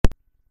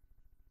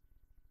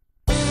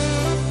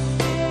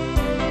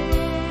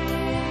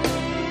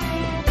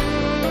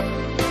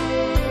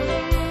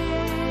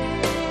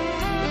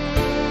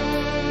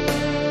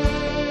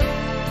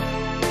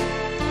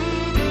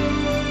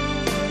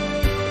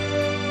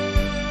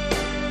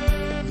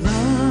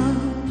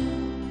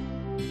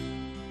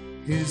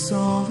is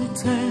all it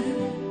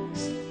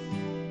takes.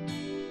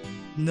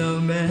 No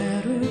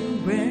matter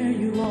where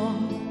you are,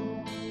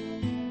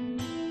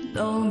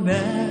 no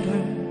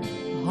matter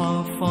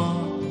how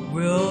far,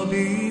 we'll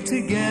be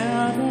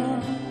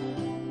together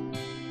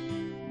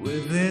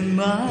within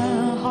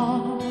my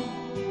heart.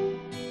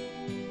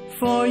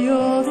 For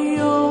you're the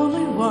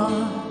only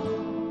one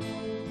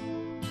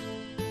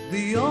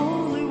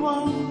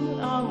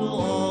I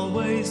will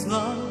always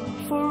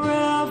love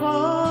forever.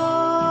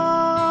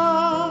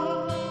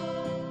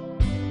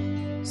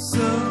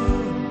 So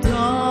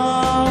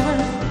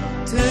darling,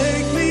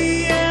 take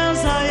me as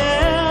I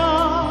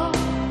am,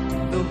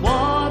 the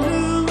one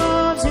who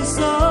loves you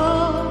so,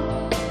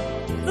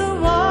 the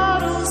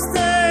one who'll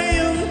stay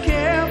and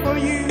care for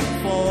you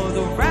for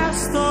the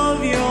rest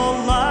of your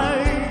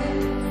life.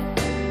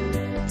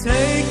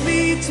 Take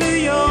me to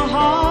your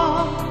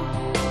heart,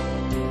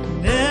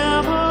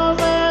 never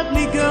let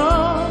me go.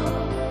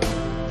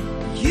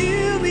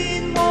 You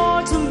mean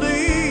more to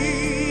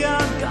me,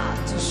 I've got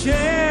to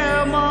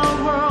share my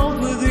world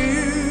with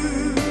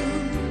you.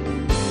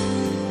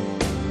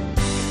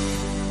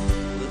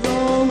 With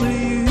only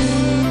you.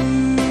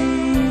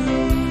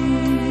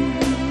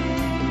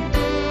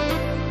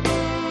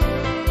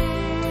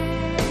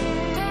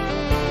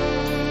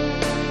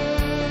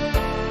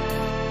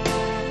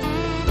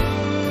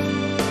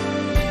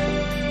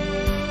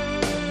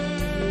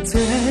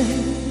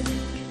 Take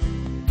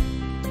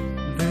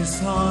this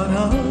heart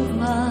of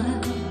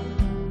mine,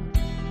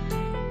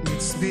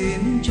 it's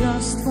been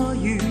just for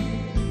you.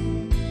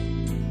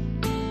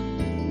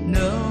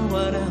 No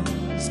one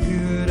else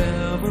could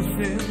ever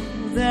fill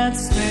that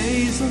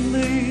space in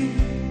me.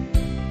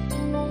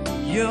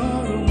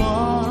 You're the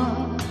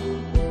one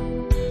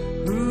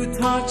who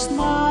touched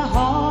my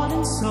heart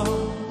and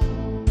soul,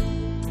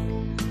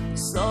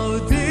 so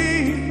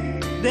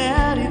deep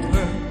that it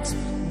hurts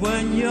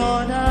when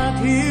you're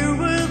not here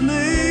with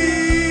me.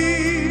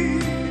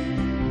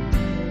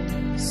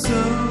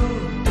 So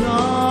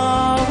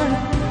darling,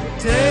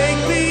 take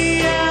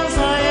me as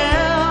I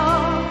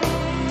am,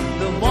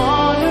 the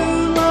one who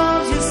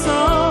loves you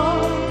so,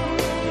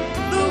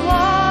 the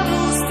one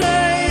who'll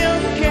stay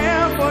and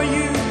care for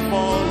you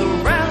for the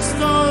rest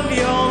of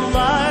your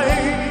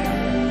life.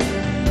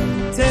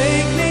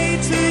 Take me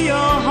to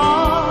your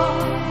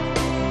heart,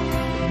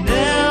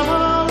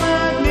 never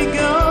let me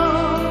go.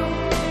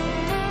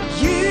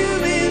 You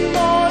mean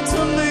more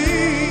to me,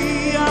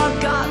 I've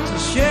got to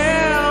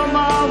share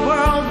my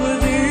world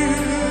with you.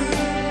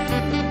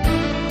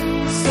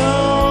 So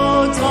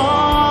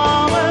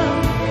darling,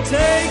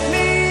 take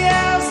me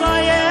as I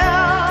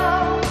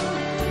am,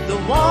 the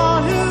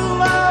one who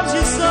loves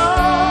you so,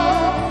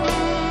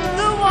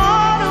 the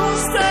one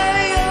who'll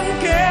stay and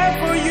care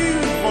for you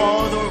for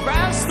the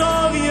rest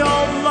of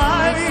your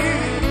life.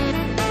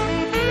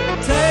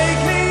 Take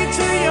me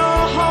to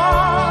your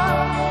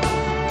heart,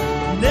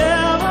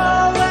 never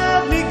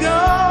let me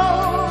go.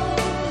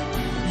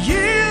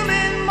 You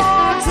mean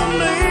more to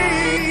me,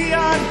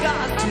 I've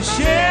got to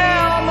share